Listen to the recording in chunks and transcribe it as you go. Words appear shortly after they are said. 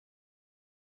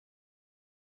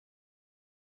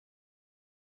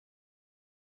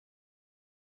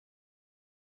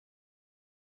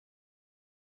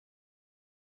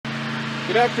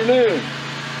Good afternoon.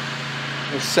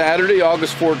 It's Saturday,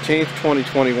 August 14th,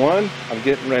 2021. I'm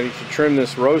getting ready to trim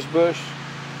this rose bush.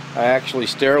 I actually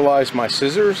sterilized my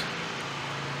scissors.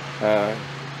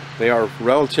 They are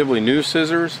relatively new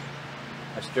scissors.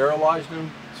 I sterilized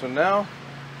them, so now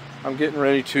I'm getting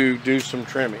ready to do some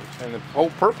trimming. And the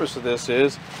whole purpose of this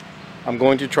is I'm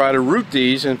going to try to root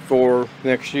these in for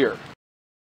next year.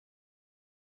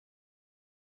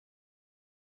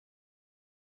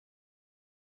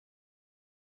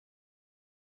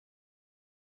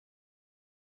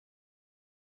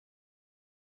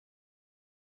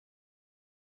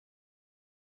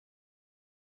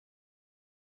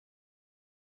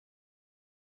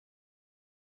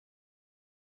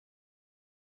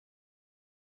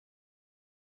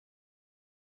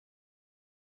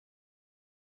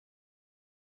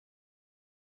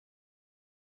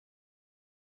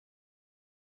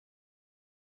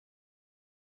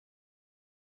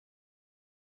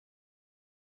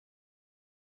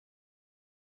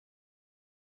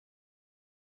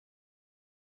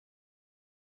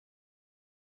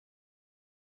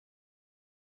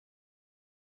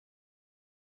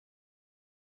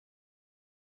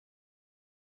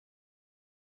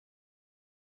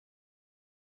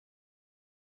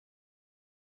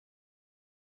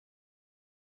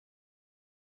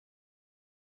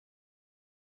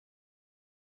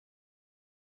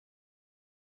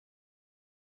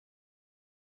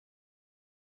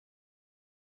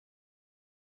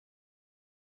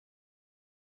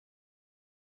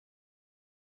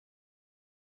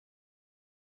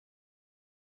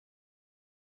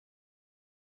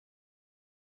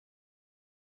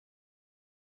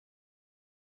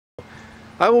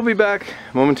 I will be back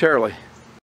momentarily.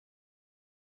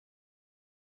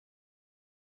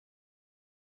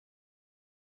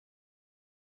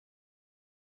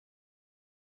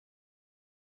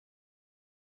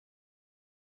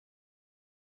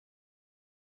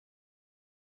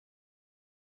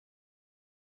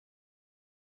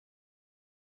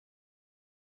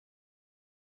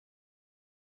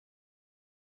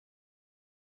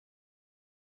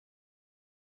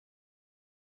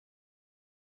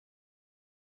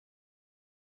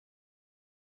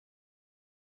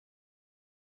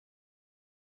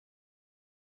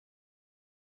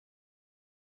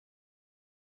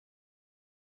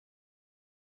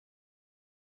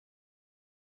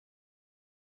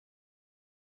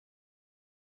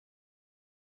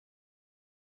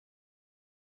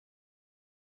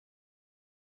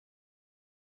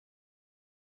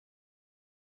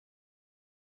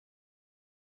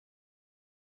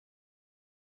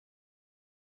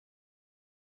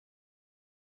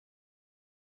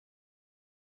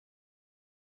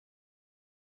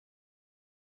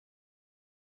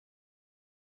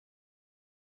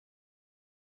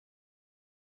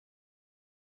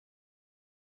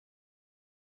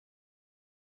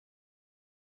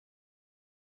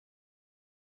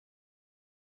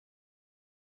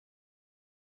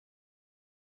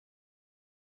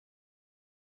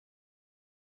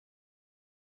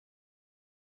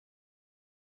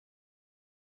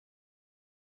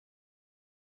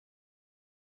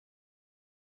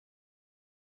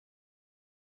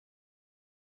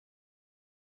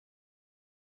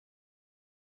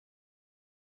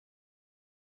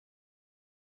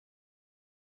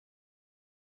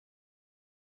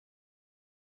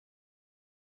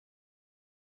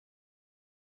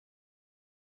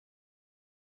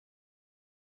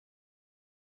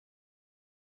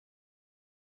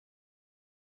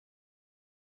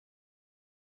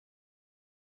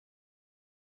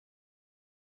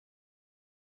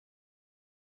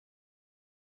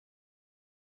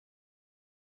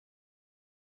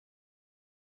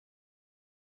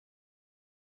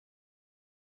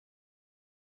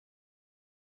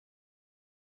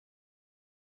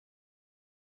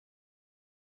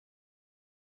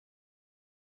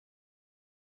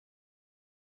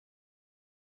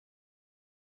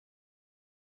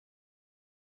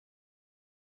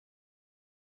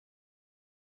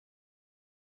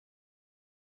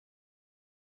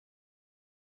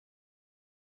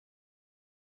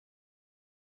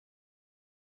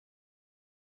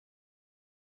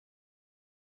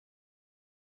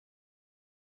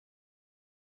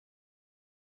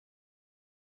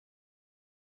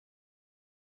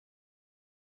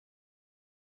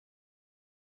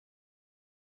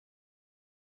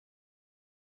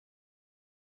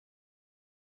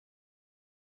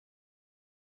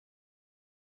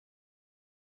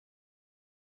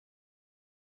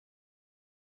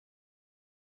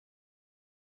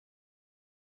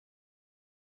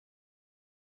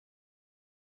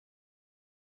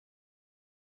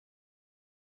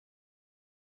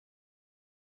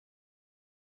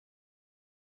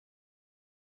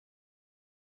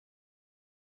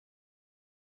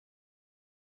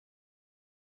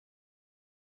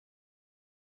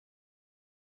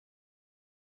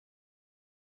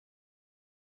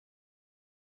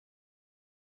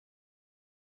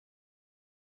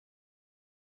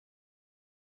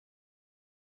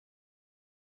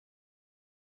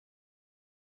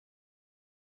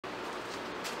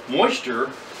 moisture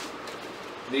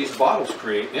these bottles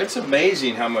create. It's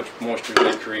amazing how much moisture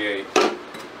they create.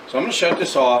 So I'm going to shut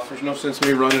this off. There's no sense in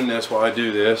me running this while I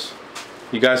do this.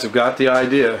 You guys have got the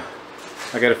idea.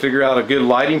 I got to figure out a good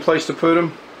lighting place to put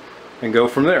them and go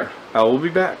from there. I will be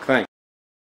back. Thanks.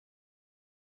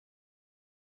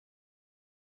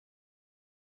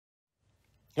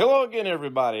 Hello again,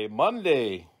 everybody.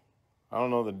 Monday. I don't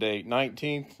know the date.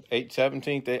 19th,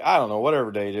 17th, I don't know,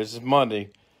 whatever date it is. It's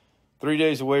Monday. 3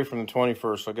 days away from the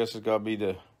 21st. So I guess it's got to be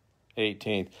the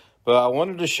 18th. But I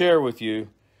wanted to share with you,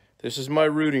 this is my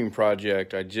rooting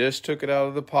project. I just took it out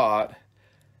of the pot.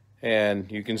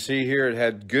 And you can see here it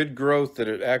had good growth, that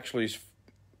it actually is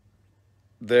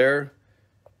there.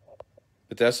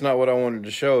 But that's not what I wanted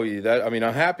to show you. I mean,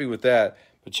 I'm happy with that.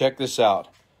 But check this out.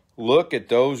 Look at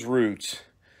those roots.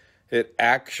 It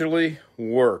actually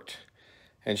worked.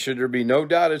 And should there be no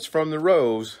doubt it's from the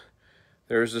rose,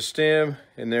 there's a stem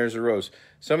and there's a rose.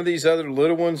 Some of these other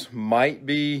little ones might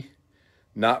be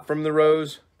not from the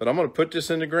rose, but I'm going to put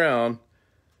this in the ground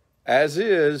as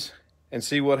is and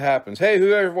see what happens. Hey,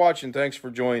 whoever's watching, thanks for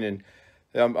joining.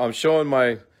 I'm showing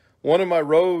one of my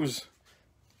rose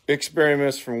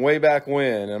experiments from way back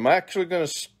when. I'm actually going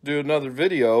to do another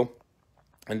video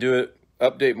and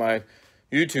update my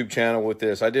YouTube channel with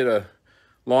this. I did a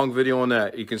long video on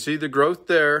that. You can see the growth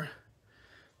there,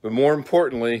 but more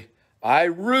importantly, I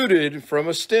rooted from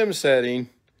a stem setting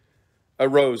a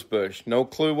rose bush. No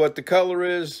clue what the color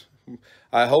is.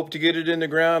 I hope to get it in the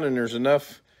ground, and there's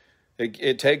enough,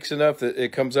 it takes enough that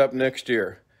it comes up next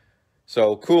year.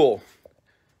 So cool.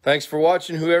 Thanks for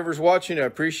watching, whoever's watching. I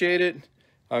appreciate it.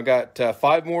 I've got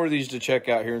 5 more of these to check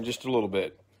out here in just a little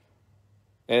bit.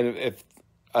 And if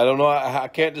I don't know, I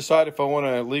can't decide if I want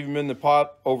to leave them in the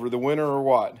pot over the winter or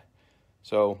what.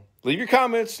 So leave your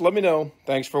comments. Let me know.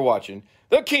 Thanks for watching.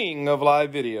 The King of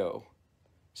Live Video.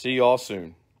 See you all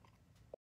soon.